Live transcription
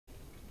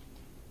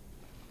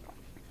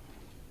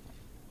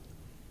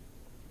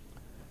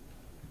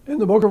In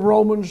the book of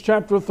Romans,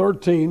 chapter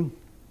 13,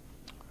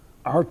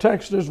 our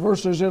text is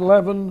verses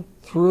 11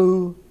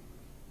 through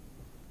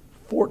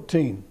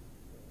 14.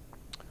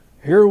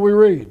 Here we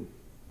read,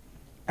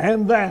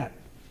 "And that,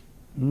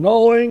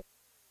 knowing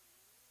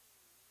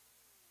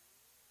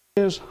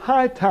it is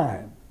high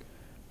time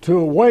to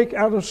awake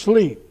out of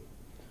sleep,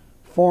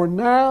 for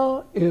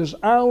now is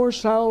our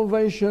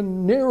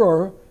salvation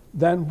nearer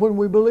than when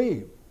we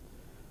believed.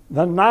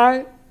 The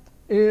night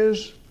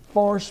is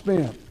far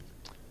spent,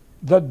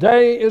 the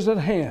day is at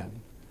hand.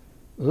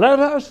 Let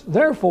us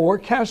therefore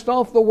cast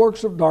off the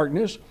works of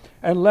darkness,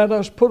 and let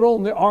us put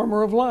on the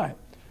armor of light.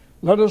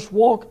 Let us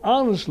walk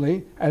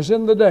honestly as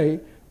in the day,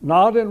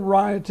 not in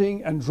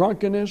rioting and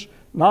drunkenness,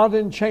 not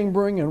in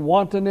chambering and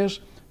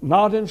wantonness,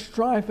 not in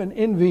strife and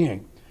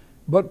envying.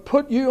 But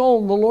put you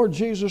on the Lord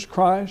Jesus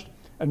Christ,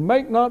 and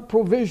make not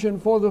provision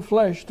for the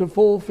flesh to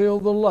fulfill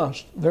the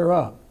lust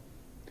thereof."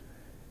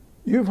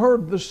 You've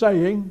heard the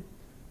saying,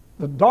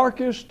 the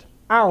darkest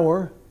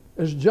hour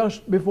is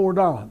just before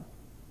dawn.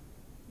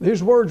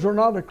 These words are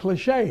not a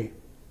cliche.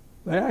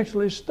 They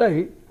actually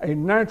state a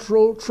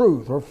natural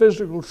truth or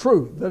physical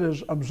truth that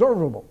is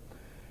observable.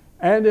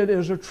 And it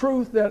is a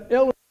truth that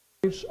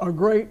illustrates a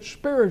great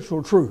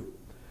spiritual truth.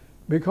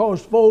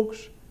 Because,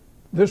 folks,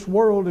 this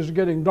world is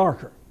getting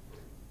darker.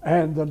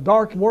 And the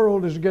dark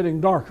world is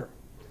getting darker.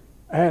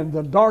 And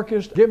the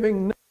darkest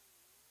giving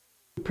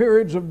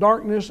periods of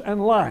darkness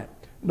and light.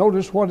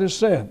 Notice what is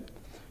said.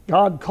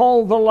 God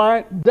called the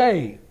light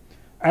day,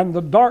 and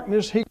the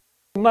darkness He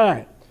called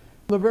night.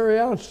 From the very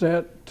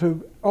outset,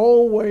 to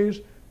always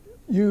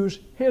use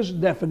His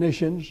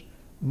definitions,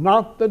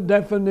 not the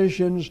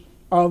definitions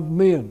of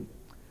men.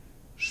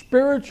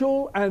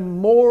 Spiritual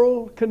and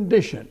moral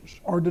conditions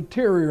are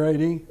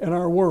deteriorating in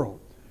our world.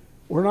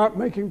 We're not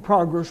making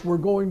progress, we're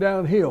going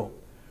downhill.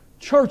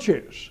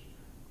 Churches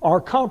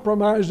are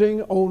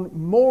compromising on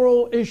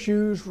moral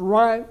issues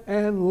right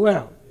and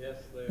left. Yes,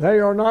 they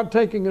are not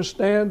taking a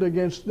stand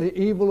against the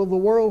evil of the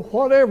world.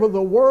 Whatever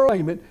the world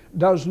claim it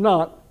does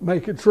not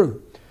make it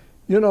true.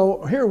 You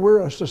know, here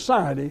we're a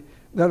society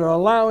that are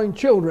allowing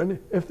children,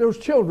 if those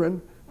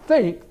children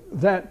think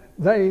that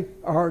they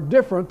are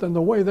different than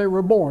the way they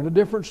were born, a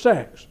different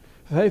sex.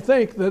 If they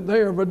think that they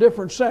are of a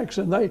different sex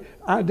and they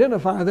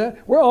identify that,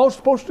 we're all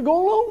supposed to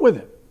go along with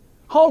it.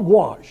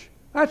 Hogwash.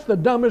 That's the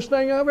dumbest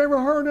thing I've ever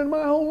heard in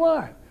my whole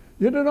life.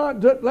 You do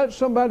not let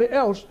somebody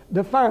else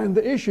define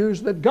the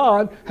issues that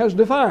God has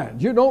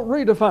defined. You don't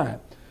redefine.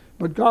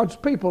 But God's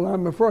people,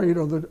 I'm afraid,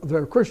 or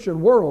the Christian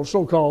world,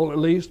 so-called at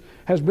least,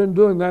 has been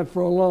doing that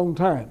for a long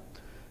time.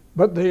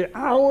 But the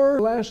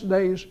hour, last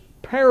days,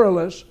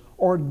 perilous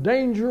or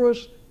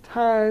dangerous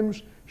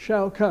times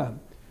shall come.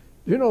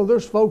 You know,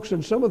 there's folks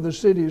in some of the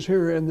cities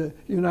here in the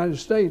United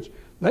States,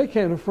 they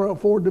can't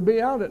afford to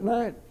be out at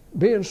night,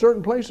 be in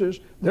certain places.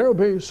 They'll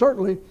be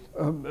certainly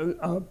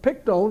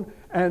picked on.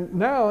 And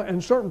now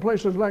in certain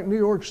places like New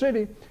York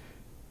City,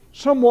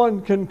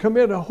 someone can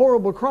commit a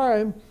horrible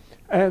crime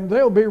and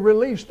they'll be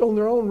released on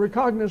their own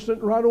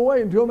recognizance right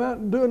away and come out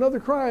and do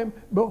another crime,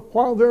 but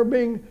while they're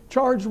being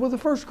charged with the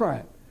first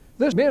crime.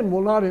 This men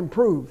will not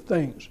improve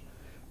things.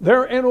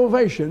 Their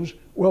innovations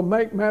will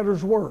make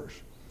matters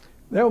worse.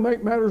 They'll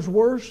make matters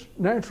worse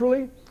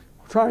naturally,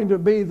 trying to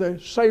be the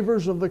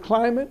savers of the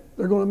climate.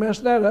 They're going to mess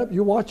that up.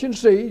 You watch and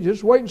see.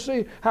 Just wait and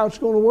see how it's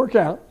going to work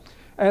out.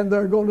 And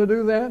they're going to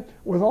do that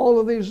with all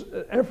of these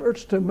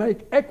efforts to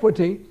make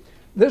equity.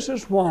 This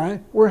is why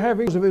we're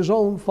having of his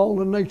own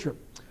fallen nature.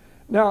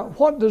 Now,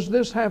 what does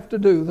this have to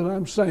do that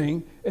I'm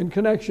saying in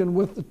connection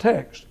with the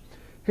text?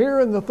 Here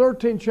in the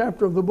 13th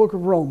chapter of the book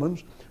of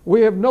Romans,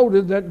 we have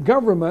noted that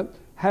government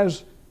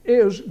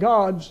is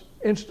God's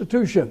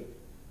institution.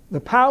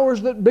 The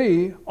powers that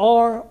be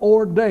are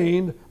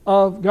ordained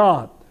of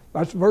God.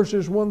 That's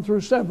verses 1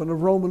 through 7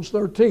 of Romans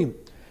 13.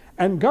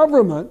 And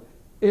government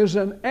is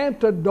an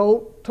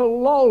antidote to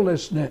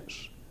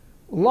lawlessness.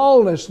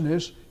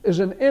 Lawlessness is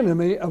an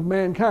enemy of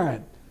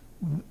mankind.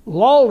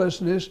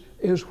 Lawlessness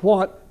is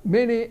what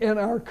many in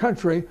our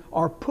country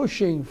are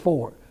pushing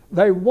for.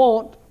 They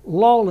want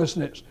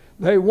lawlessness.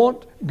 They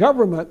want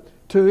government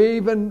to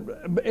even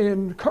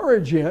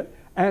encourage it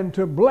and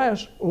to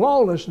bless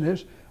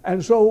lawlessness.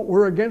 And so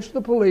we're against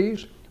the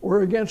police.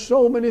 We're against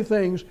so many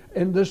things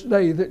in this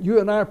day that you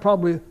and I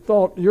probably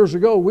thought years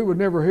ago we would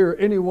never hear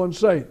anyone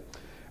say.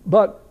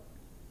 But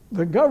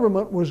the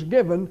government was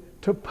given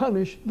to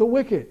punish the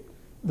wicked.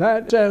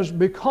 That says,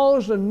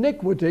 because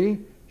iniquity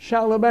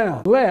shall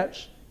abound.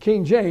 Let's,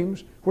 King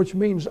James, which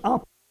means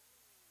opposite.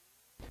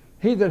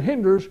 He that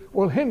hinders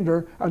will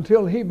hinder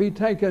until he be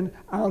taken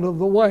out of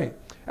the way.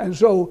 And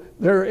so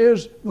there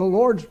is the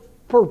Lord's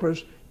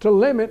purpose to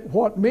limit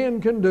what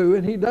men can do,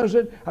 and He does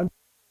it until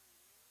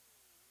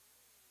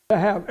they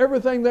have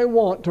everything they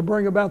want to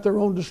bring about their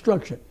own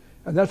destruction.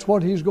 And that's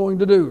what He's going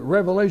to do.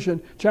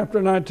 Revelation chapter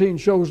 19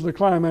 shows the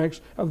climax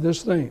of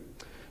this thing.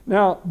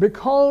 Now,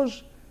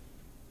 because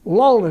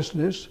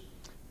lawlessness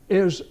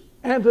is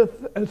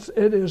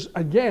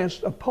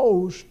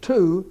opposed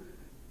to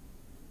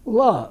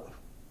love.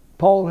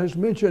 Paul has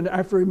mentioned,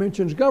 after he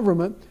mentions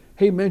government,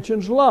 he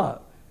mentions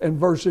love. in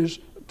verses,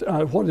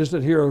 what is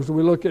it here? As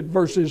we look at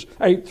verses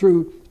 8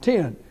 through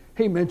 10,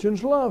 he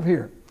mentions love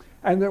here.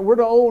 And that we're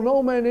to owe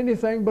no man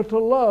anything but to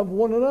love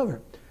one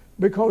another.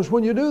 Because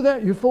when you do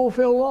that, you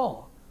fulfill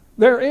law.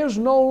 There is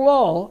no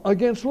law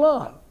against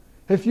love.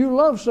 If you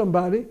love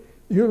somebody,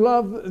 you're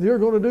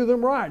going to do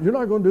them right. You're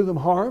not going to do them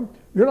harm.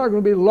 You're not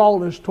going to be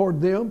lawless toward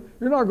them.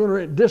 You're not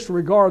going to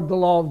disregard the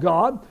law of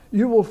God.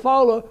 You will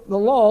follow the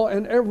law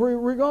in every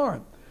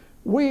regard.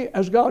 We,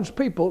 as God's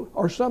people,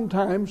 are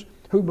sometimes,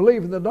 who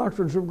believe in the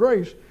doctrines of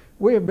grace,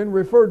 we have been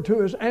referred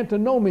to as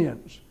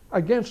antinomians,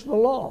 against the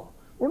law.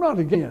 We're not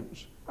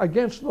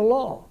against the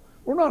law.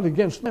 We're not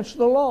against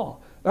the law.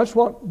 That's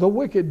what the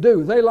wicked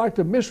do. They like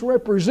to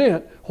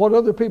misrepresent what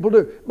other people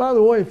do. By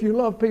the way, if you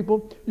love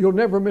people, you'll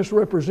never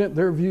misrepresent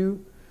their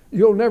view.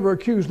 You'll never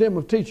accuse them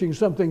of teaching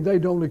something they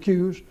don't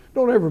accuse.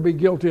 Don't ever be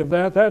guilty of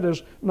that. That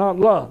is not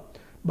love.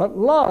 But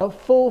love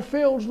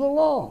fulfills the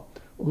law.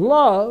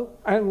 Love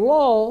and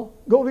law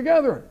go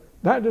together.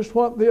 That is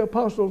what the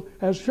apostle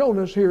has shown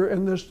us here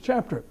in this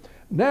chapter.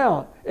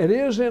 Now, it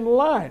is in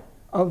light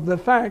of the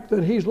fact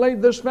that he's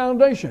laid this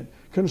foundation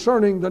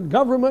concerning that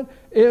government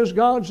is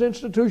God's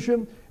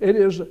institution. It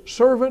is a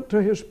servant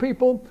to his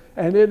people,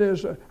 and it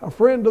is a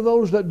friend to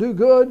those that do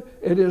good.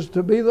 It is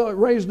to be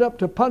raised up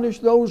to punish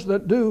those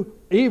that do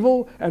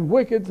evil and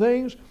wicked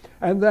things,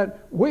 and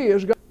that we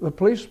as God, the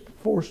police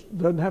force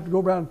doesn't have to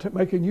go around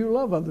making you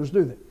love others,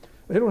 do they?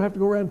 They don't have to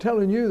go around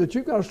telling you that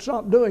you've got to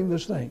stop doing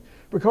this thing,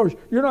 because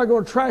you're not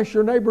going to trash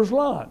your neighbor's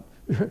lawn.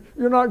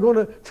 You're not going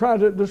to try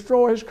to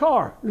destroy his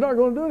car. You're not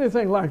going to do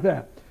anything like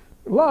that.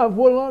 Love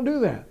will not do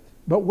that,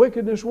 but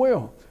wickedness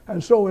will.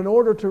 And so in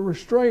order to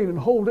restrain and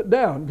hold it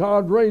down,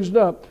 God raised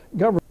up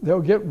government. They'll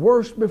get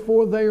worse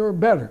before they are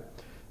better.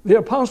 The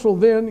apostle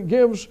then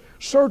gives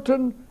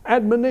certain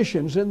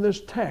admonitions in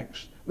this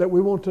text that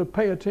we want to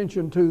pay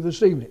attention to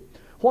this evening.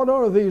 What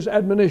are these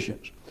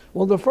admonitions?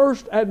 Well, the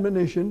first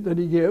admonition that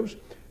he gives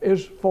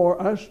is for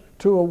us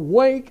to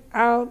awake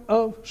out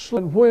of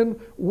sleep when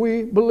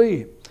we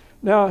believe.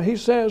 Now he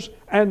says,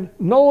 and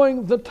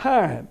knowing the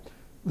time.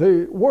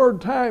 The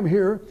word time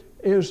here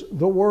is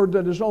the word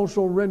that is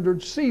also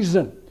rendered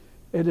season.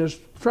 It is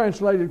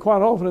translated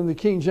quite often in the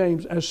King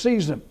James as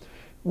season.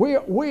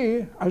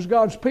 We as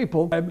God's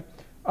people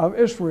of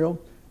Israel,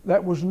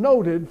 that was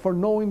noted for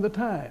knowing the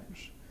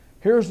times.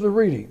 Here's the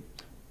reading.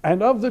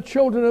 And of the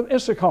children of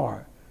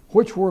Issachar,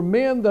 which were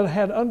men that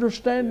had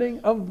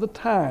understanding of the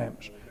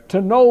times, to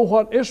know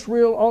what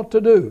Israel ought to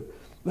do.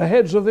 The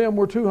heads of them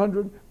were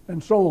 200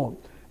 and so on.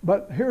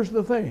 But here's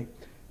the thing.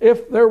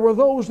 If there were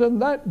those in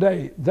that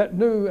day that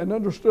knew and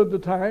understood the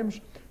times,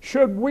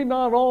 should we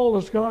not all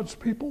as God's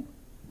people,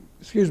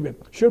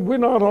 should we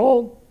not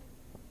all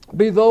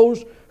be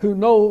those who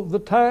know the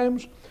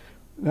times?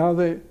 Now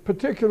the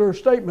particular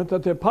statement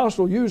that the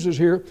apostle uses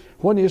here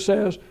when he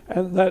says,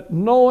 and that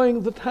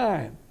knowing the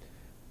time,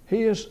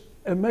 he is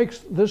and makes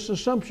this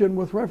assumption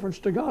with reference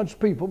to God's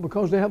people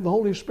because they have the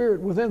Holy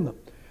Spirit within them,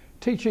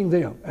 teaching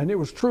them, and it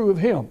was true of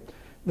him,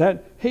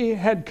 that he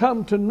had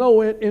come to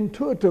know it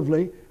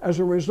intuitively as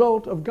a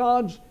result of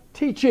God's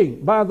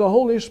teaching by the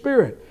Holy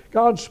Spirit.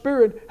 God's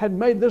Spirit had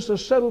made this a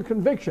settled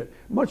conviction,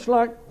 much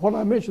like what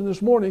I mentioned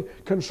this morning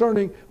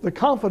concerning the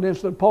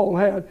confidence that Paul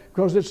had,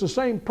 because it's the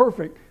same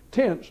perfect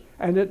tense,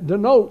 and it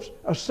denotes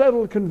a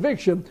settled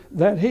conviction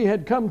that he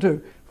had come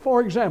to.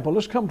 For example,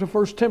 let's come to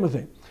 1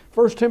 Timothy.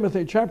 1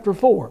 Timothy chapter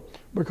 4,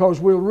 because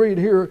we'll read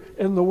here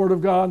in the Word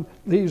of God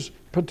these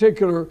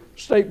particular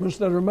statements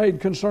that are made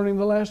concerning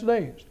the last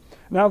days.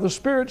 Now the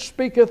Spirit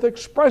speaketh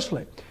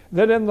expressly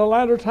that in the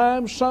latter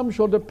times some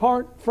shall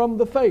depart from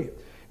the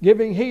faith,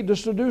 giving heed to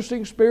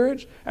seducing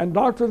spirits and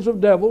doctrines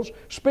of devils,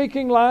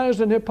 speaking lies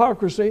and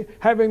hypocrisy,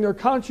 having their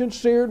conscience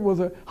seared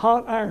with a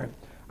hot iron.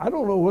 I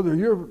don't know whether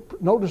you're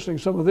noticing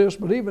some of this,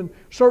 but even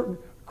certain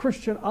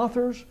Christian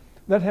authors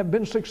that have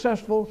been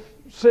successful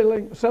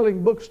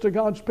selling books to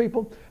God's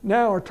people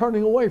now are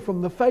turning away from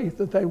the faith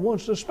that they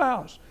once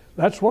espoused.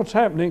 That's what's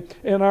happening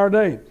in our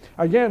day.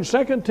 Again,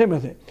 2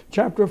 Timothy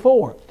chapter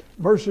 4,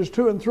 verses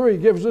 2 and 3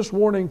 gives this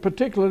warning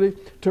particularly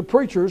to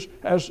preachers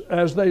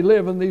as they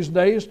live in these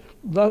days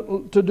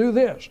to do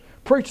this.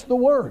 Preach the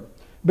word.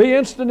 Be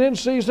instant in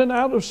season,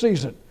 out of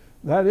season.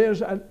 That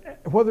is,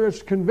 whether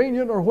it's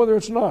convenient or whether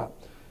it's not.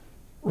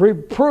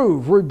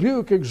 Reprove,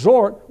 rebuke,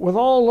 exhort with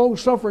all long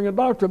suffering and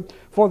doctrine,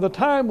 for the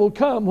time will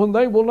come when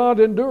they will not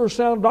endure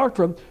sound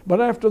doctrine, but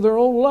after their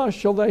own lust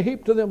shall they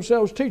heap to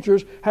themselves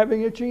teachers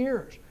having itching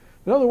ears.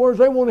 In other words,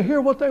 they want to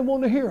hear what they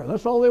want to hear.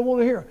 That's all they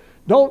want to hear.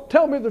 Don't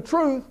tell me the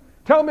truth.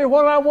 Tell me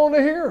what I want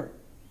to hear.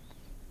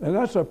 And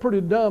that's a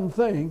pretty dumb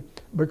thing,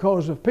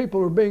 because if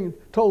people are being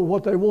told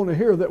what they want to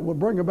hear that will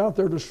bring about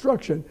their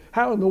destruction,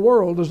 how in the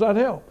world does that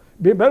help?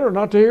 It'd be better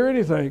not to hear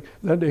anything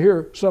than to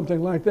hear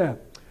something like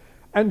that.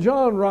 And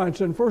John writes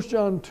in 1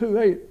 John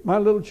 2:8, my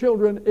little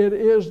children, it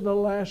is the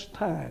last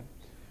time.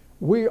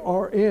 We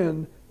are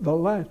in the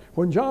last.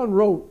 When John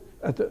wrote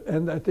at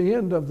the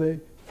end of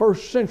the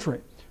first century,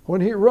 when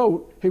he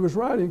wrote, he was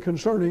writing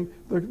concerning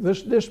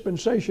this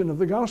dispensation of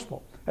the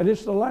gospel. And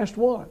it's the last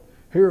one.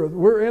 Here,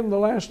 we're in the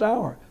last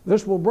hour.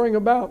 This will bring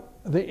about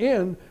the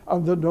end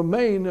of the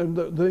domain and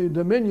the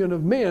dominion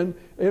of men.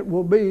 It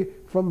will be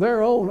from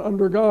their own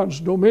under God's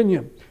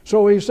dominion.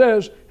 So he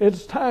says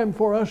it's time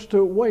for us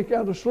to wake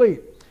out of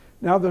sleep.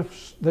 Now the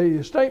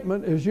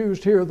statement is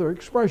used here, the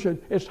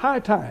expression, it's high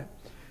time.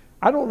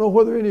 I don't know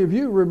whether any of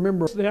you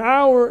remember. The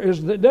hour is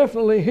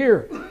definitely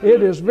here.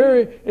 It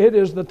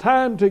is the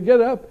time to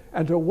get up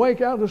and to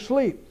wake out of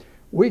sleep.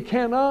 We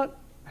cannot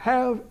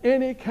have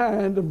any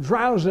kind of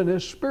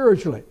drowsiness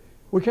spiritually.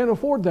 We can't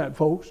afford that,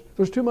 folks.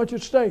 There's too much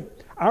at stake.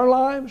 Our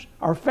lives,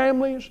 our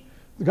families,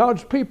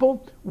 God's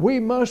people, we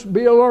must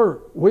be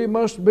alert. We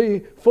must be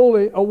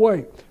fully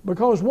awake.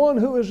 Because one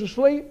who is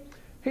asleep,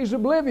 he's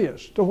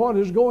oblivious to what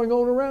is going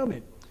on around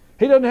him.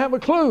 He doesn't have a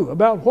clue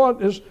about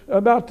what is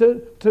about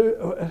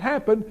to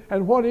happen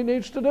and what he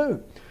needs to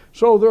do.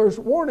 So there's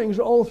warnings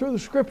all through the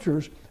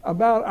Scriptures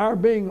about our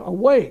being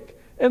awake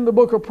in the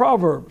book of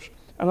Proverbs.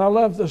 And I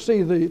love to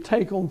see the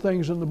take on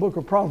things in the book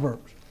of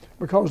Proverbs,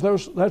 because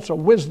that's a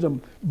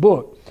wisdom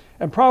book.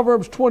 And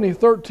Proverbs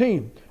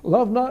 20:13,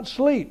 love not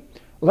sleep,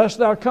 lest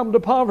thou come to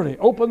poverty.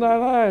 Open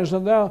thine eyes,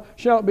 and thou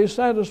shalt be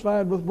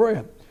satisfied with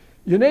bread.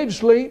 You need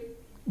sleep.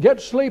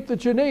 Get sleep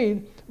that you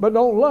need, but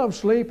don't love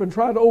sleep and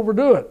try to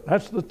overdo it.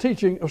 That's the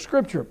teaching of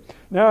Scripture.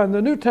 Now in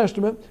the New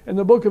Testament, in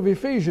the book of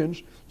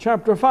Ephesians,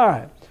 chapter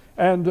 5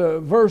 and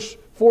verse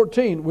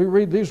 14, we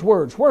read these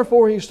words.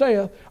 Wherefore he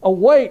saith,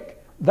 awake,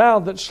 thou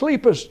that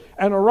sleepest,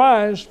 and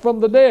arise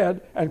from the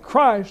dead, and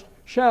Christ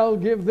shall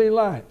give thee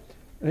light.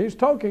 And he's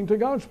talking to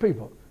God's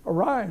people.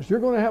 Arise. You're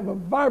going to have a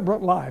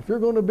vibrant life. There's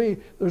going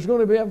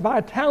to be a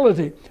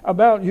vitality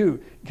about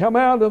you. Come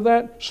out of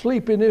that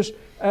sleepiness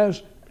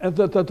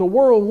that the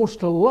world wants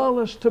to lull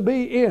us to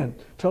be in,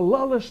 to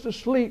lull us to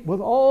sleep with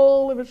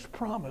all of its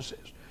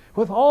promises,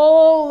 with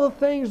all the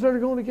things that are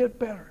going to get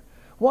better.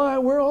 Why?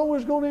 We're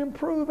always going to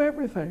improve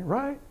everything,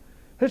 right?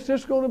 It's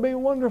just going to be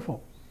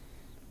wonderful.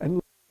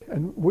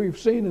 And we've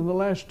seen in the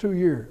last 2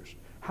 years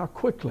how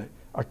quickly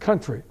a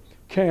country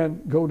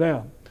can go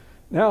down.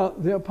 Now,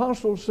 the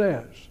apostle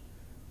says,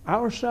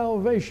 our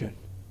salvation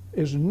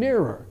is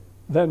nearer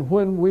than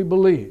when we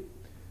believe.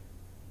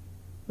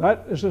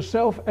 That is a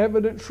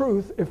self-evident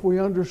truth if we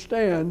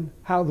understand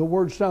how the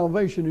word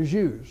salvation is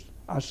used.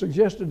 I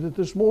suggested it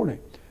this morning.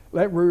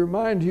 Let me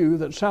remind you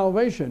that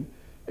salvation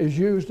is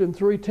used in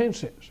 3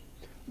 tenses.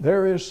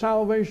 There is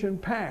salvation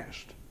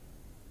past.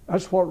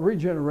 That's what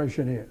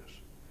regeneration is.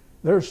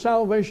 There's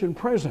salvation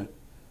present.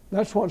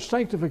 That's what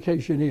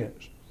sanctification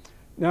is.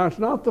 Now, it's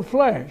not the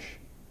flesh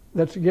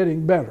that's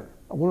getting better.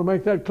 I want to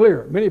make that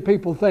clear. Many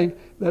people think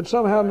that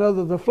somehow or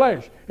another the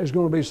flesh is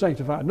going to be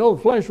sanctified. No,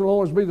 the flesh will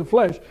always be the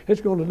flesh.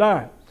 It's going to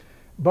die.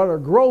 But a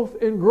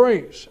growth in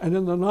grace and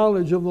in the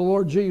knowledge of the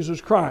Lord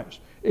Jesus Christ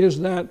is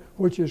that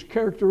which is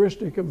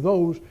characteristic of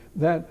those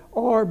that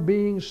are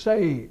being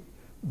saved.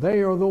 They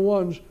are the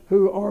ones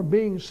who are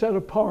being set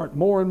apart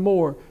more and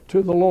more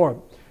to the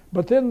Lord.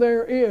 But then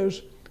there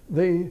is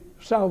the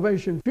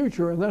salvation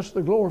future, and that's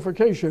the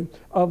glorification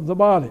of the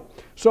body.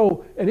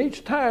 So at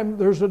each time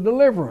there's a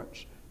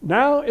deliverance.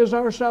 Now is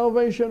our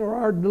salvation or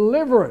our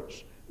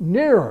deliverance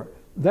nearer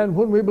than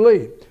when we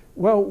believe?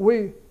 Well,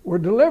 we were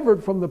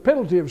delivered from the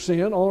penalty of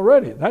sin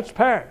already. That's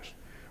past.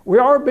 We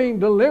are being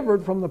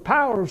delivered from the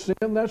power of sin.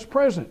 That's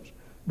present.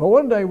 But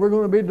one day we're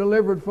going to be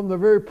delivered from the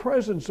very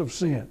presence of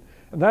sin.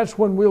 And that's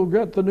when we'll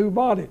get the new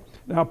body.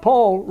 Now,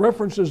 Paul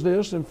references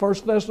this in 1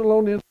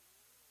 Thessalonians.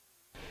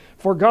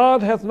 For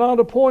God hath not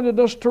appointed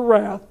us to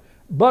wrath,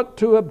 but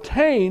to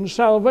obtain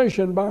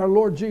salvation by our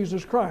Lord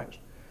Jesus Christ.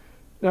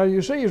 Now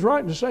you see, he's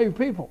writing to save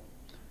people.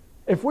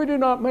 If we do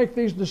not make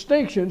these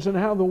distinctions in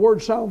how the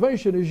word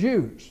salvation is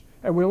used,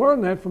 and we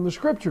learn that from the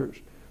Scriptures,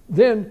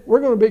 then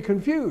we're going to be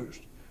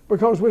confused.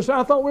 Because we say,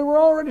 I thought we were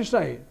already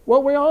saved.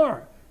 Well, we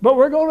are. But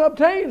we're going to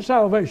obtain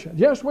salvation.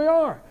 Yes, we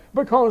are.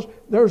 Because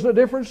there's a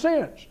different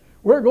sense.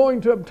 We're going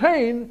to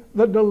obtain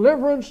the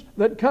deliverance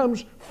that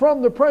comes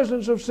from the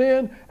presence of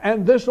sin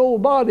and this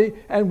old body,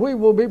 and we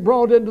will be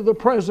brought into the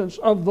presence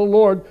of the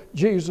Lord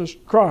Jesus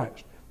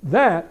Christ.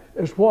 That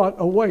is what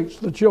awaits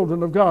the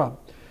children of God.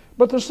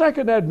 But the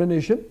second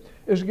admonition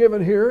is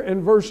given here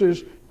in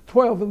verses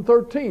 12 and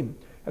 13.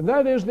 And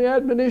that is the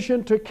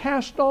admonition to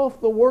cast off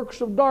the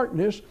works of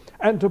darkness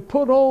and to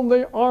put on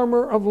the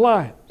armor of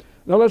light.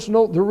 Now let's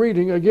note the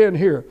reading again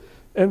here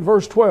in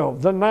verse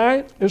 12. The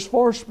night is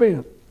far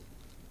spent.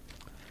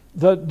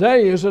 The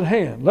day is at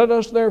hand. Let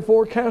us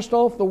therefore cast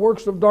off the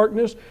works of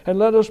darkness and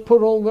let us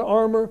put on the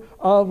armor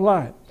of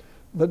light.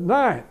 The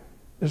night,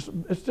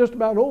 it's just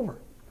about over.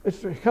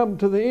 It's come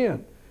to the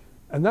end.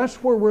 And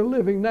that's where we're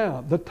living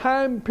now. The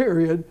time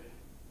period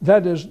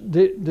that is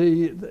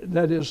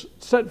that is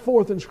set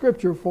forth in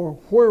Scripture for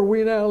where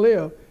we now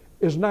live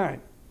is night.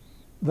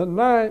 The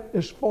night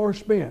is far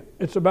spent.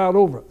 It's about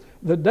over.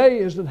 The day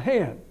is at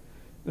hand.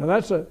 Now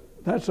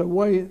that's a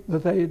way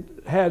that they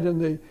had in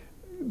the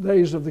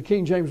days of the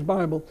King James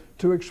Bible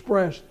to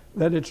express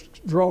that it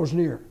draws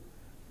near.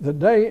 The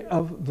day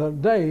of the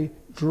day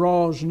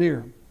draws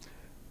near.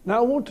 Now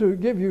I want to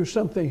give you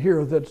something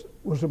here that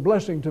was a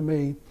blessing to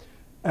me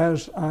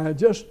as I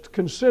just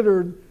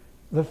considered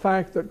the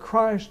fact that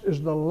Christ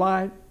is the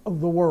light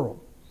of the world.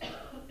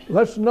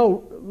 Let's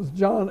note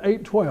John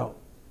 8:12.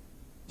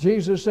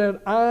 Jesus said,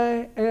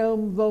 I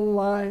am the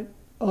light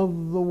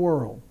of the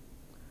world.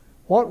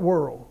 What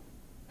world?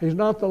 He's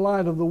not the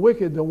light of the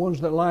wicked, the ones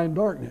that lie in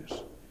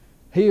darkness.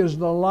 He is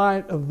the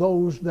light of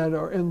those that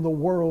are in the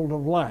world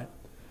of light.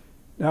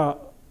 Now,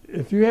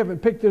 if you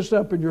haven't picked this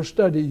up in your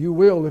study, you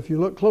will if you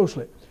look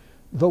closely.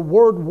 The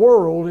word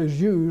world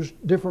is used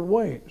different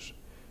ways.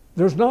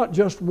 There's not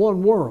just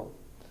one world.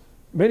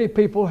 Many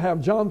people have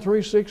John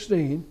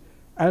 3:16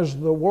 as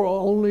the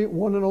world, only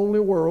one and only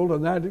world,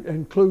 and that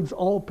includes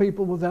all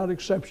people without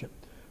exception.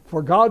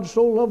 For God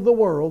so loved the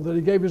world that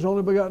he gave his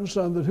only begotten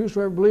Son, that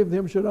whosoever believed in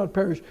him should not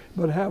perish,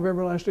 but have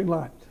everlasting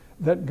life.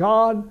 That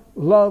God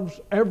loves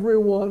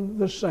everyone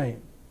the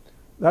same.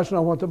 That's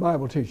not what the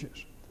Bible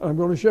teaches. I'm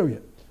going to show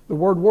you. The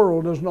word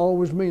world doesn't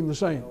always mean the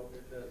same.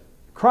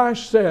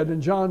 Christ said in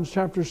John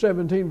chapter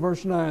 17,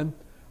 verse 9,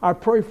 I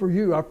pray for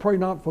you, I pray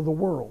not for the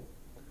world.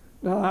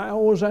 Now, I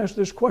always ask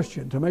this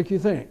question to make you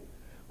think.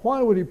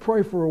 Why would he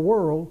pray for a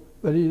world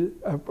that he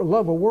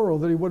love a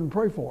world that he wouldn't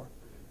pray for?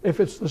 If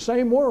it's the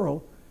same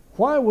world,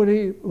 why would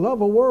he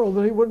love a world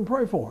that he wouldn't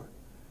pray for?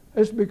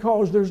 It's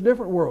because there's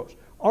different worlds.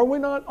 Are we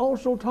not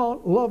also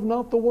taught, love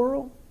not the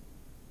world?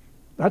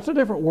 That's a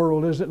different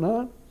world, is it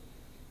not?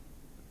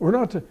 We're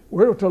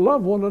to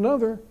love one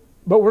another,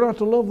 but we're not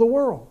to love the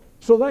world.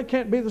 So that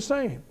can't be the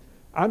same.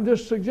 I'm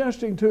just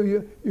suggesting to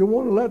you, you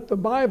want to let the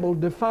Bible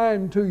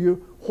define to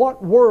you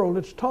what world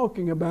it's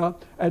talking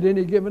about at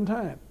any given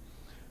time.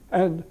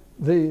 And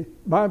the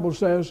Bible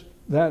says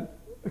that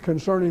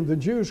concerning the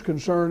Jews'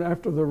 concern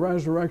after the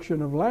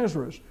resurrection of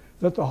Lazarus,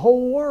 that the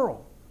whole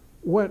world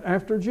went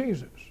after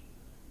Jesus.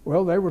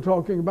 Well, they were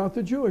talking about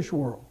the Jewish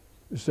world,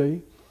 you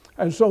see.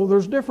 And so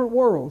there's different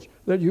worlds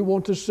that you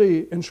want to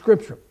see in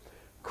Scripture.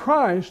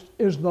 Christ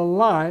is the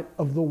light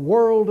of the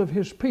world of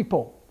his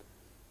people.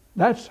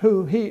 That's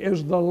who he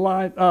is the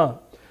light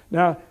of.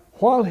 Now,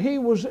 while he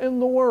was in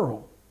the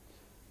world,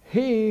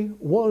 he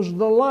was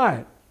the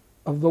light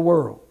of the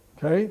world.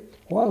 Okay?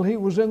 While he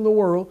was in the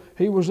world,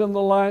 he was in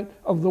the light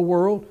of the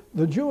world,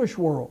 the Jewish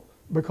world,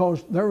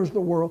 because there was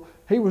the world.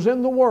 He was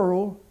in the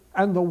world,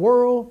 and the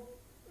world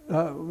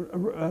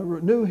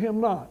knew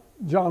him not.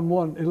 John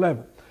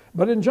 1:11.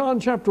 But in John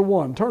chapter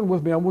 1, turn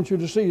with me, I want you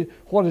to see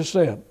what is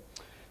said.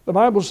 The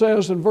Bible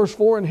says in verse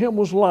 4, in him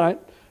was light,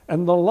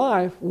 and the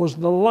life was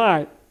the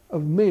light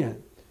of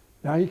men.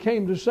 Now he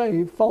came to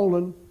save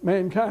fallen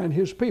mankind,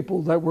 his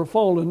people that were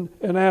fallen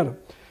in Adam.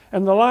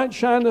 And the light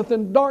shineth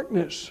in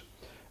darkness,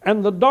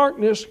 and the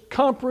darkness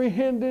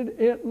comprehended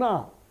it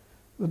not.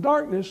 The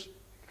darkness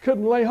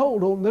couldn't lay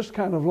hold on this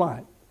kind of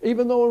light.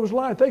 Even though it was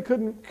light, they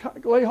couldn't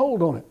lay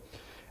hold on it.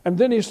 And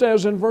then he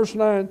says in verse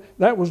 9,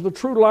 that was the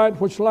true light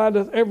which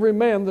lighteth every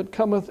man that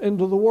cometh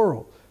into the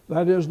world.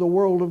 That is the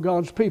world of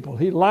God's people.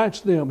 He lights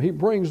them. He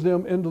brings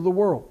them into the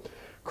world.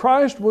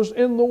 Christ was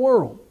in the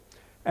world.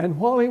 And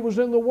while he was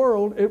in the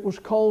world, it was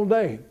called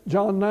day.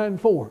 John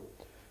 9:4.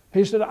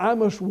 He said, I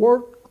must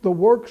work the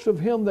works of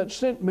him that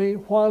sent me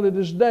while it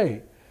is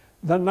day.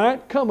 The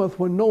night cometh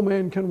when no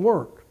man can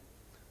work.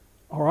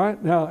 All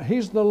right? Now,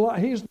 he's the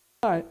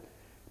light,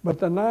 but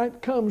the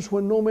night comes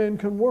when no man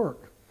can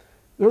work.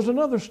 There's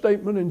another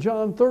statement in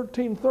John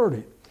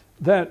 13:30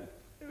 that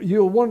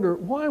you'll wonder,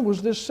 why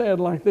was this said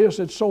like this?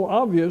 It's so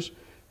obvious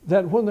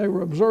that when they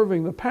were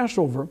observing the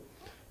Passover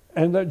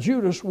and that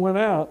Judas went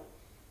out,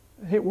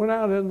 he went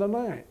out in the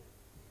night.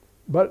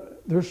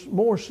 But there's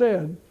more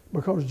said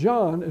because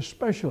John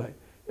especially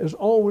is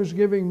always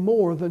giving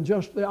more than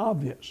just the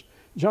obvious.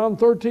 John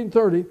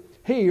 13:30,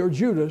 he or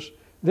Judas,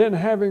 then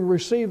having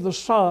received the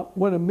sop,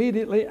 went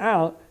immediately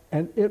out,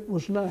 and it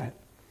was night.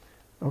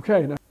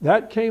 Okay, now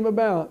that came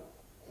about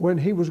when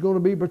he was going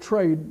to be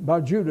betrayed by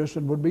Judas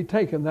and would be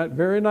taken that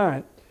very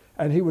night,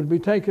 and he would be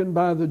taken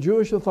by the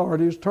Jewish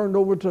authorities, turned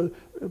over to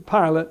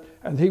Pilate,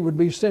 and he would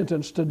be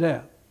sentenced to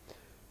death.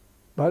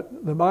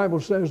 But the Bible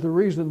says the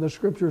reason the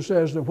Scripture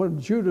says that when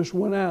Judas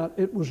went out,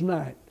 it was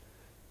night.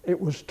 It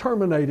was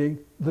terminating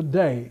the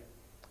day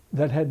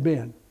that had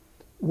been.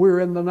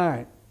 We're in the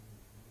night.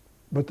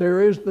 But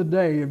there is the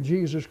day of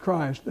Jesus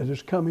Christ that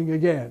is coming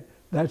again.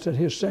 That's at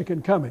his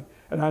second coming.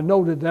 And I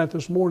noted that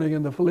this morning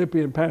in the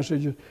Philippian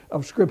passage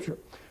of Scripture.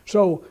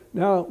 So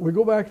now we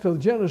go back to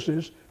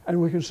Genesis,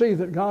 and we can see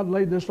that God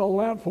laid this all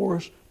out for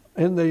us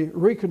in the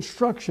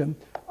reconstruction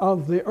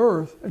of the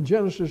earth in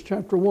Genesis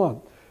chapter 1.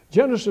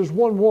 Genesis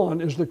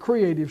 1:1 is the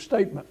creative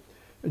statement.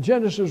 In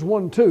Genesis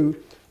 1:2,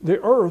 the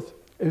earth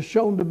is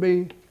shown to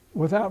be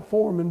without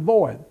form and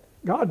void.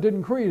 God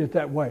didn't create it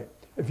that way.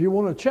 If you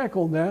want to check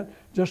on that,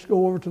 just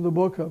go over to the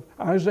book of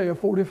Isaiah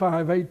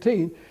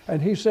 45:18,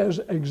 and he says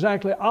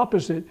exactly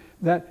opposite,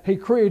 that he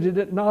created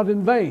it not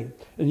in vain.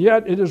 And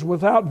yet it is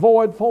without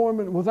void form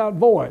and without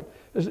void.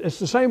 It's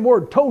the same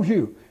word,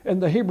 tohu, in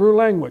the Hebrew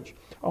language.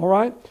 All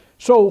right?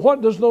 So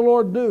what does the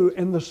Lord do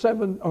in the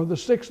 7 or the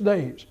 6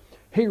 days?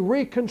 He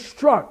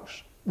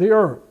reconstructs the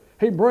earth.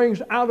 He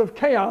brings out of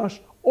chaos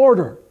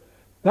order.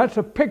 That's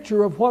a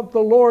picture of what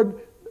the Lord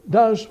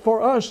does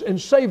for us in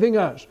saving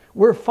us.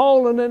 We're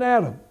fallen in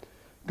Adam.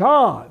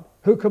 God,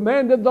 who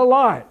commanded the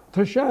light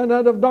to shine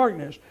out of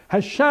darkness,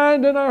 has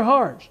shined in our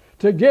hearts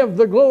to give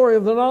the glory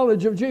of the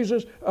knowledge of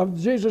Jesus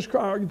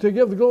Christ, to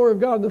give the glory of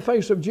God in the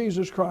face of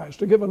Jesus Christ,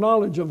 to give a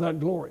knowledge of that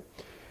glory.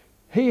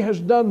 He has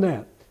done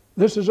that.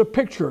 This is a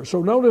picture.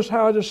 So notice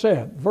how it is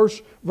said,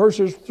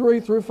 verses 3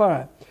 through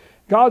 5.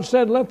 God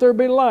said, "Let there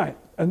be light,"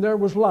 and there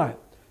was light.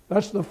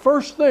 That's the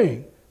first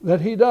thing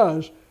that He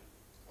does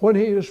when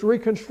He is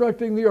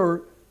reconstructing the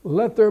earth.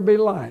 Let there be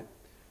light.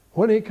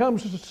 When He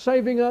comes to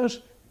saving us,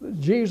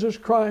 Jesus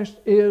Christ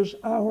is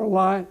our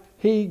light.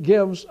 He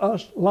gives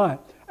us light.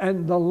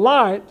 And the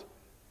light,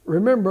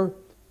 remember,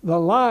 the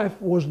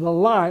life was the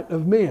light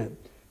of men.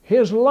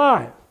 His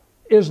life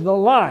is the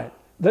light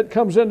that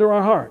comes into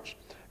our hearts.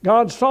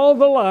 God saw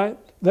the light,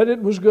 that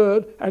it was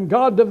good, and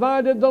God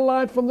divided the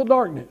light from the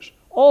darkness.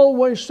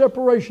 Always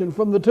separation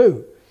from the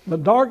two, the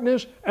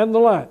darkness and the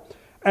light.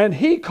 And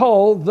He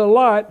called the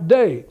light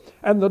day,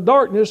 and the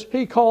darkness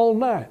He called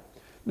night.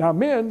 Now,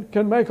 men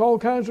can make all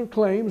kinds of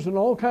claims and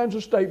all kinds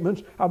of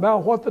statements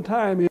about what the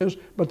time is,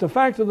 but the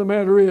fact of the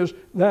matter is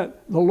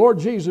that the Lord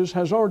Jesus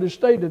has already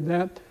stated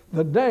that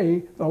the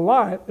day, the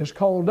light, is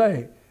called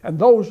day. And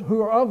those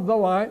who are of the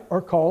light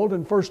are called,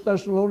 in 1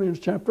 Thessalonians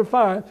chapter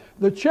 5,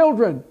 the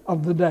children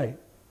of the day.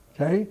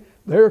 Okay?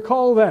 They are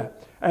called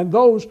that. And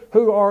those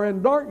who are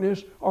in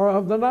darkness are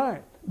of the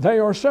night. They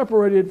are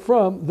separated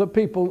from the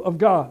people of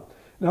God.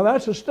 Now,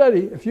 that's a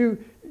study. If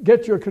you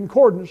get your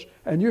concordance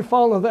and you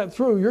follow that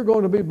through, you're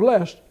going to be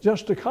blessed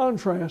just to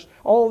contrast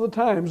all the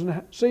times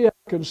and see how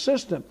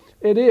consistent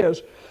it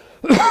is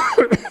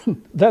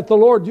that the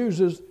Lord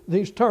uses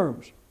these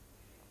terms.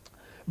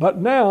 But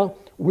now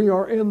we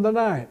are in the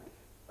night,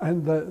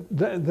 and the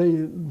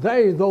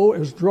day, though,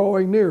 is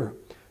drawing near.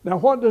 Now,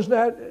 what does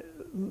that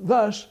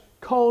thus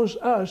cause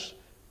us,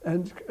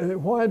 and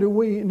why do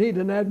we need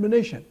an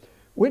admonition?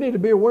 We need to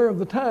be aware of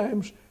the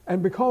times,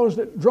 and because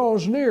it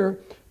draws near,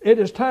 it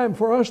is time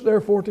for us,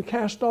 therefore, to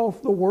cast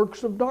off the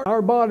works of darkness,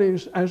 our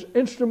bodies as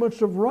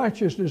instruments of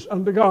righteousness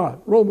unto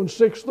God. Romans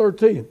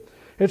 6:13.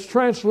 It's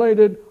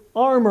translated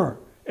armor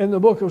in the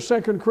book of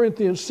 2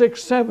 Corinthians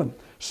 6:7.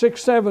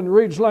 6:7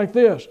 reads like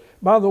this: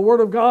 by the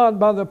word of God,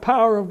 by the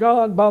power of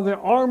God, by the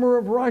armor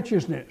of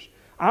righteousness.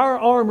 Our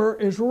armor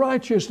is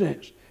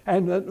righteousness.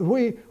 And that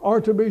we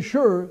are to be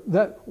sure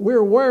that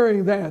we're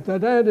wearing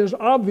that is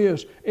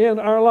obvious in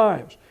our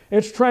lives.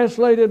 It's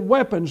translated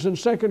weapons in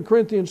 2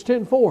 Corinthians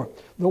 10:4.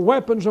 The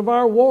weapons of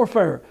our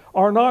warfare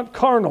are not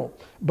carnal,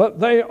 but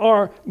they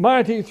are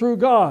mighty through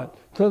God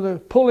to the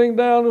pulling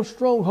down of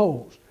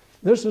strongholds.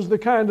 This is the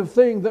kind of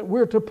thing that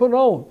we're to put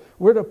on.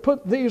 We're to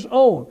put these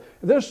on.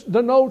 This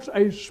denotes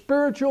a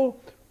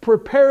spiritual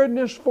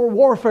preparedness for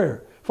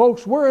warfare.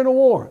 Folks, we're in a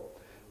war.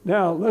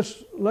 Now,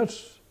 let's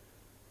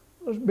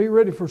be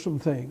ready for some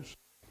things.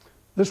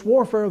 This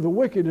warfare of the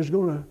wicked is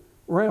going to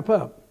ramp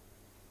up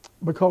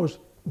because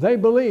they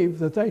believe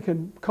that they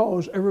can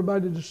cause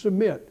everybody to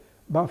submit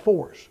by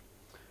force.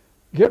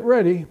 Get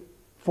ready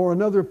for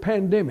another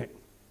pandemic.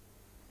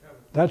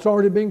 That's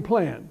already being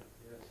planned.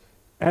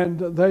 And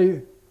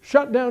they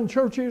shut down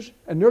churches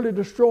and nearly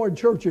destroyed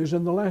churches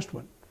in the last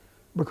one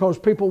because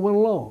people went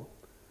along.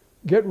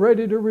 Get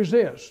ready to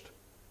resist.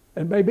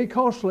 It may be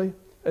costly.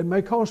 It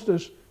may cost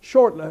us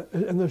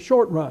in the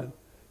short run.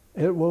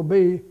 It will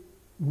be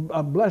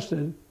a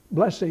blessing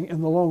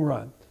in the long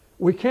run.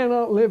 We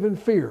cannot live in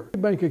fear.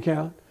 Bank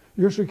account,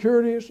 your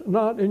security is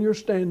not in your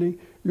standing,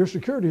 your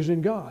security is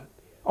in God.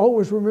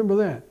 Always remember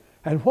that.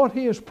 And what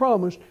He has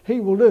promised,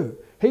 He will do.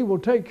 He will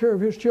take care of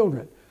His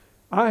children.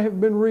 I have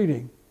been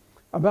reading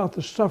about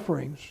the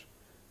sufferings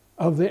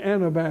of the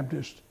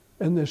Anabaptists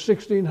in the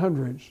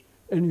 1600s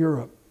in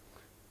Europe.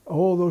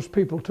 Oh, those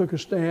people took a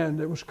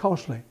stand. It was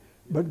costly.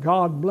 But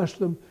God blessed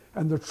them,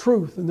 and the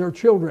truth and their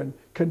children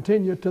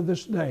continue to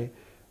this day.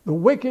 The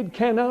wicked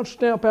cannot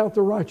stamp out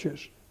the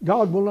righteous.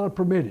 God will not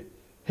permit it.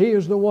 He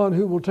is the one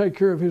who will take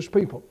care of His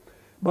people.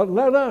 But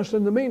let us,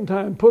 in the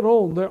meantime, put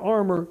on the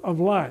armor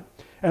of light.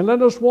 And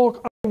let us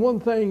walk on one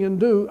thing and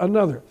do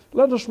another.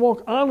 Let us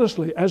walk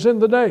honestly as in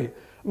the day,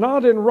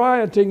 not in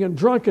rioting and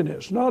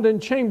drunkenness, not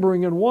in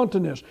chambering and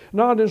wantonness,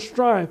 not in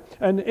strife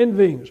and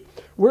envyings.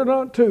 We're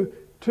not to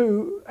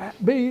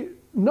be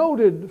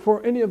noted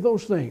for any of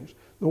those things.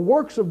 The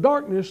works of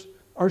darkness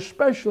are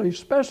specially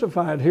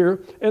specified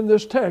here in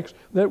this text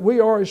that we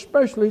are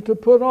especially to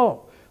put on.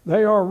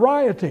 They are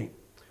rioting.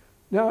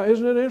 Now,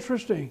 isn't it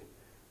interesting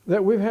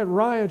that we've had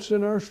riots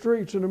in our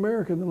streets in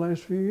America in the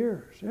last few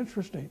years?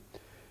 Interesting.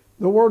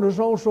 The word is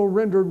also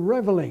rendered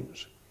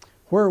revelings,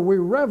 where we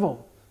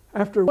revel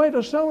after a way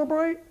to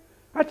celebrate.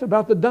 That's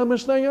about the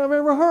dumbest thing I've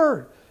ever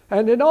heard.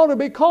 And it ought to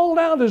be called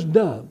out as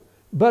dumb.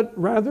 But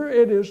rather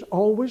it is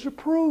always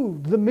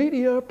approved. The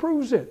media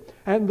approves it.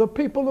 And the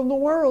people in the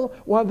world,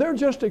 while they're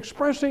just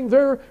expressing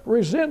their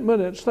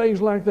resentment at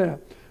things like that.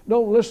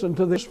 Don't listen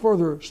to this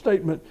further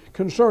statement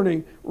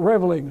concerning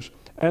revelings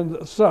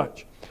and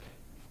such.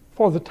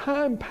 For the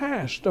time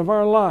past of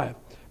our life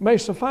may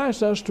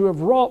suffice us to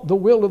have wrought the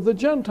will of the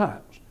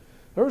Gentiles.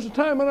 There was a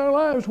time in our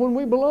lives when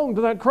we belonged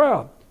to that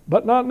crowd,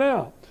 but not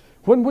now.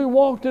 When we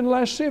walked in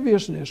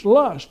lasciviousness,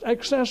 lust,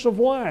 excess of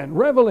wine,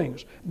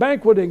 revelings,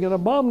 banqueting, and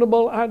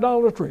abominable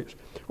idolatries.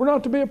 We're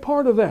not to be a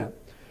part of that.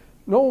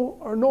 No,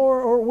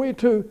 nor are we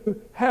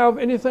to have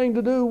anything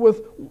to do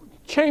with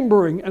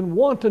chambering and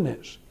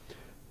wantonness.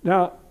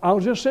 Now,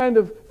 I'll just say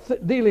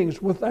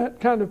dealings with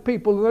that kind of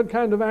people and that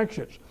kind of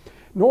actions.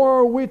 Nor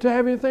are we to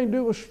have anything to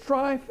do with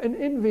strife and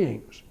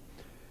envyings.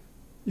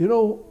 You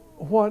know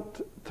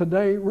what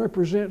today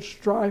represents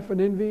strife and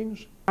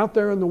envyings? Out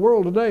there in the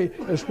world today,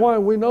 is why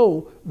we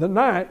know the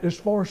night is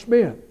far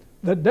spent.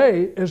 The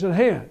day is at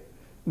hand.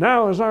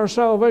 Now is our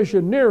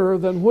salvation nearer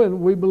than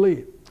when we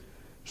believe.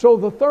 So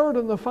the third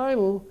and the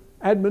final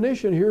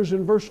admonition here is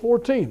in verse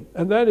 14,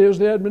 and that is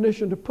the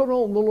admonition to put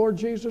on the Lord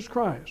Jesus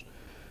Christ.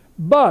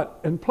 But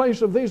in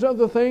place of these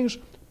other things,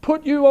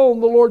 put you on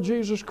the Lord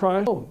Jesus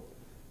Christ.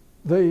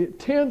 The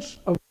tense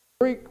of the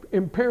Greek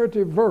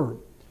imperative verb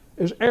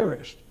is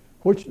aorist,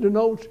 which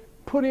denotes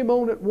put him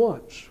on at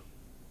once.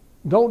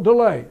 Don't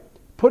delay.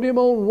 Put him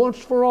on once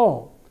for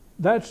all.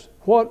 That's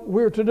what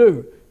we're to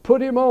do. Put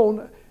him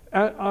on.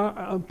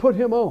 Put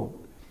him on.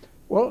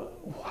 Well,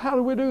 how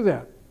do we do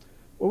that?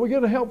 Well, we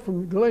get a help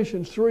from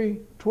Galatians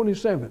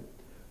 3:27.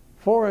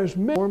 For as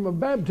form of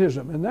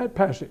baptism in that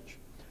passage.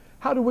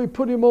 How do we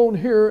put him on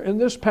here in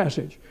this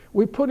passage?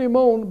 We put him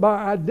on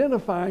by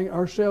identifying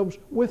ourselves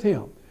with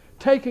him,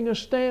 taking a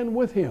stand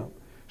with him,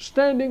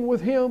 standing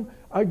with him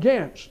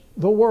against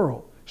the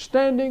world,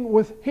 standing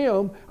with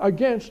him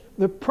against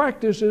the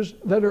practices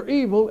that are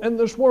evil in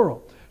this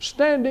world,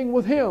 standing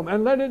with him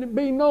and letting it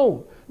be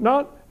known,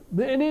 not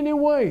in any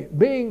way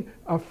being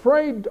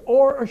afraid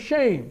or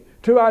ashamed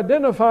to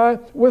identify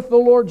with the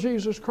Lord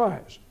Jesus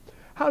Christ.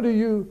 How do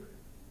you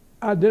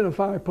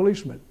identify a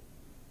policeman?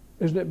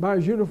 Isn't it by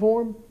his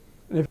uniform?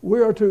 And if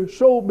we are to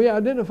so be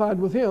identified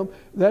with him,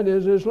 that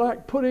is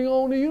like putting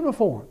on a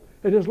uniform.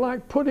 It is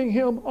like putting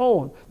him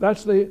on.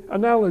 That's the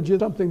analogy,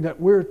 something that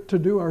we're to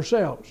do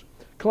ourselves.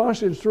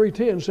 Colossians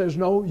 3:10 says,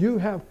 no, you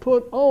have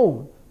put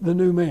on the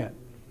new man.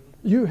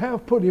 You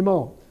have put him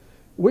on.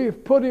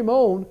 We've put him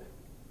on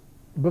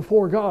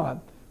before God.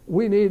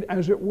 We need,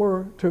 as it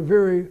were, to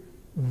very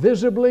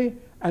visibly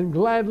and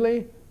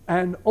gladly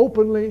and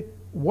openly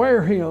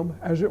wear him,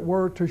 as it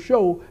were, to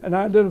show and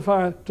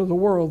identify to the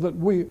world that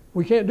we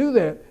can't do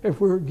that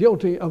if we're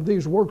guilty of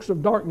these works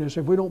of darkness,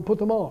 if we don't put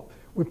them off.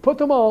 We put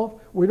them off,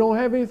 we don't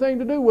have anything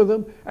to do with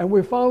them, and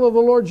we follow the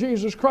Lord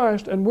Jesus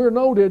Christ, and we're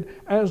noted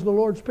as the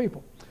Lord's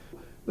people.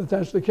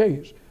 That's the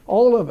case.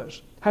 All of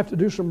us have to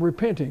do some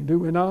repenting, do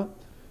we not?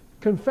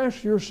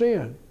 Confess your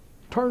sin.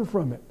 Turn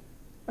from it.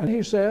 And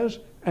he says,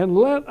 and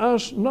let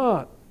us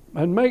not,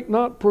 and make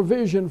not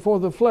provision for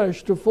the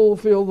flesh to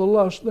fulfill the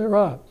lust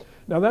thereof.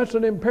 Now that's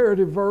an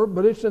imperative verb,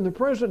 but it's in the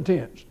present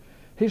tense.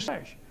 He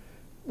says,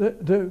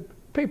 do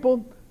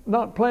people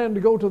not plan to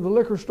go to the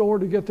liquor store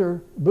to get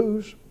their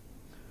booze?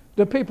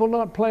 Do people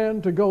not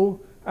plan to go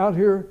out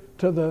here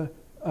to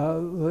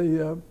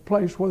the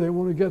place where they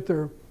want to get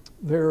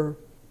their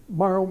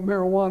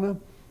marijuana?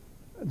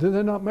 Do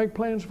they not make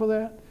plans for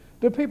that?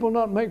 Do people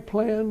not make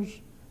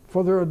plans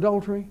for their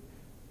adultery?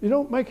 You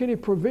don't make any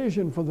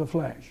provision for the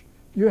flesh.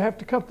 You have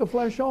to cut the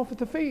flesh off at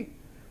the feet.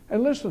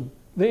 And listen,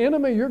 the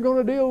enemy you're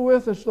going to deal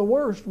with is the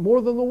worst,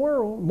 more than the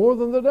world, more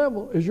than the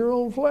devil, is your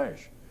own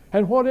flesh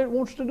and what it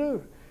wants to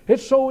do.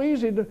 It's so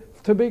easy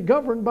to be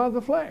governed by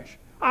the flesh.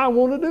 I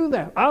want to do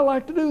that. I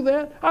like to do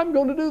that. I'm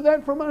going to do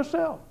that for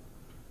myself.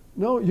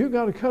 No, you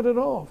got to cut it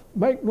off.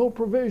 Make no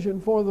provision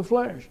for the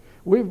flesh.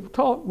 We've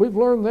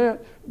learned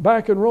that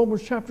back in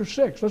Romans chapter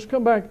 6. Let's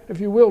come back, if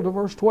you will, to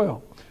verse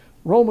 12.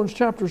 Romans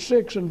chapter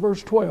 6 and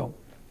verse 12.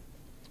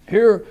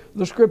 Here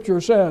the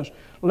scripture says,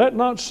 let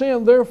not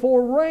sin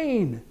therefore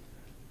reign.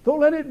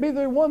 Don't let it be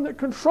the one that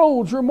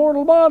controls your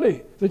mortal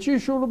body, that you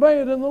shall obey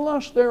it in the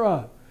lust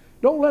thereof.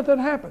 Don't let that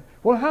happen.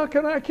 Well, how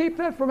can I keep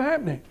that from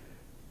happening?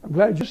 I'm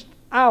glad this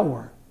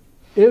hour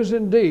is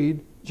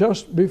indeed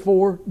just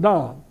before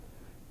dawn.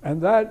 And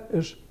that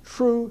is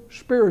true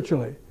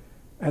spiritually.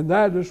 And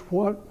that is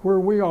where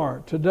we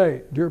are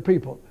today, dear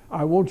people.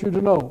 I want you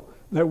to know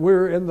that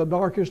we're in the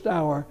darkest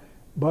hour,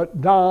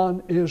 but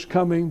dawn is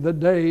coming. The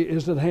day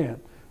is at hand.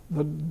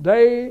 The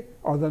day,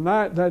 or the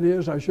night, that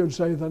is, I should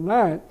say, the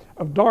night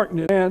of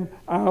darkness and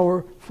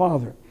our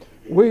Father.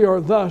 We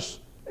are thus,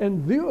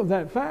 in view of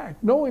that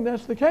fact, knowing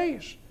that's the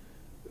case,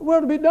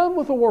 we're to be done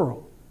with the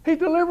world. He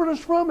delivered us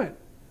from it.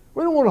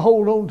 We don't want to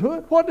hold on to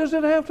it. What does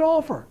it have to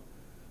offer?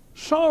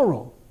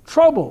 Sorrow,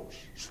 troubles,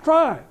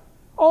 strife,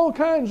 all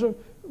kinds of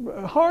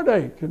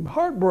heartache and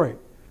heartbreak.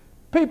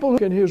 People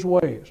in his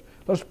ways.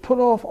 Let's put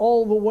off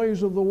all the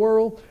ways of the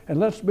world and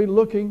let's be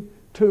looking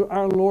to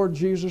our Lord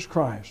Jesus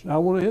Christ. Now I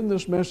want to end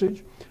this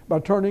message by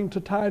turning to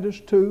Titus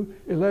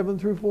 2:11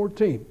 through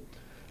 14.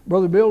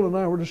 Brother Bill and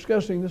I were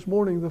discussing this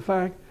morning the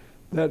fact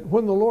that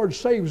when the Lord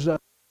saves us,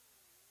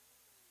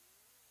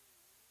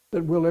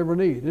 that we'll ever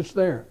need. It's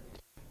there.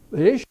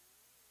 The issue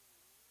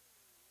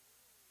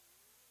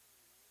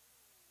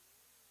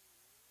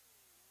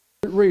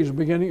it reads,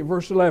 beginning at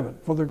verse 11,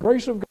 for the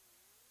grace of God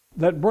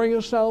that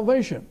bringeth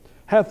salvation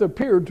hath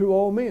appeared to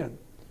all men.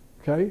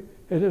 Okay?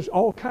 It is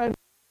all kinds,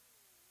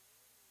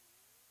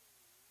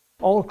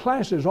 all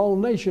classes, all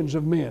nations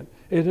of men.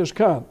 It has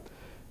come.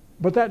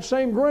 But that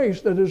same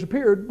grace that has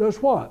appeared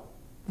does what?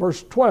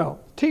 Verse 12,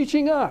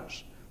 teaching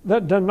us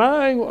that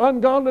denying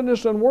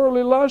ungodliness and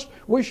worldly lust,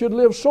 we should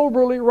live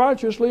soberly,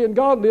 righteously, and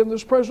godly in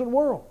this present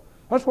world.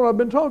 That's what I've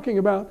been talking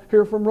about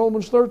here from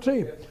Romans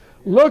 13.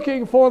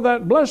 Looking for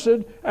that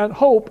blessed and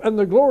hope and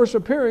the glorious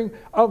appearing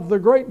of the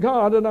great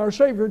God and our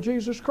Savior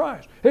Jesus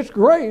Christ. It's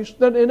grace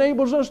that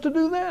enables us to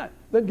do that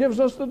gives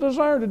us the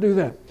desire to do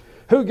that.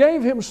 Who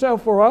gave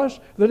himself for us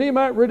that he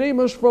might redeem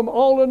us from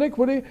all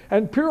iniquity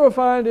and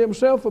purify unto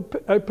himself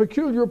a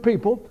peculiar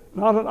people,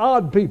 not an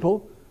odd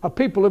people, a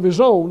people of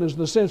his own is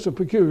the sense of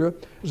peculiar,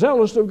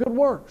 zealous of good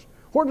works.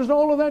 Where does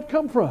all of that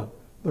come from?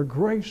 The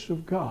grace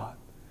of God.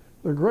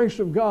 The grace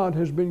of God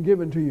has been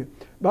given to you.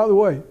 By the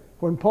way,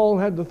 when Paul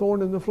had the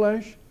thorn in the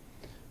flesh,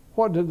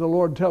 what did the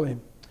Lord tell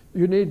him?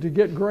 You need to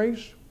get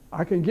grace?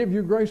 I can give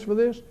you grace for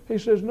this? He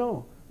says,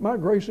 no, my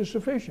grace is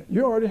sufficient.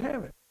 You already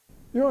have it.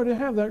 You already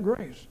have that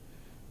grace.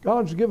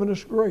 God's given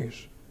us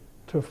grace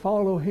to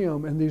follow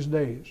him in these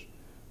days.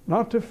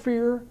 Not to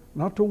fear,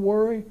 not to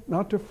worry,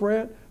 not to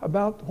fret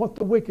about what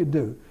the wicked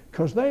do.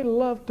 Because they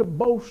love to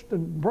boast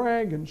and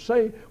brag and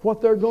say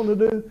what they're going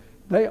to do.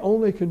 They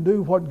only can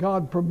do what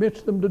God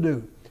permits them to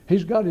do.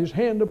 He's got his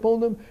hand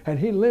upon them and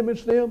he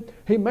limits them.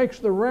 He makes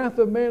the wrath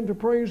of man to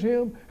praise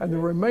him and the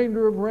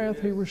remainder of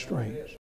wrath he restrains.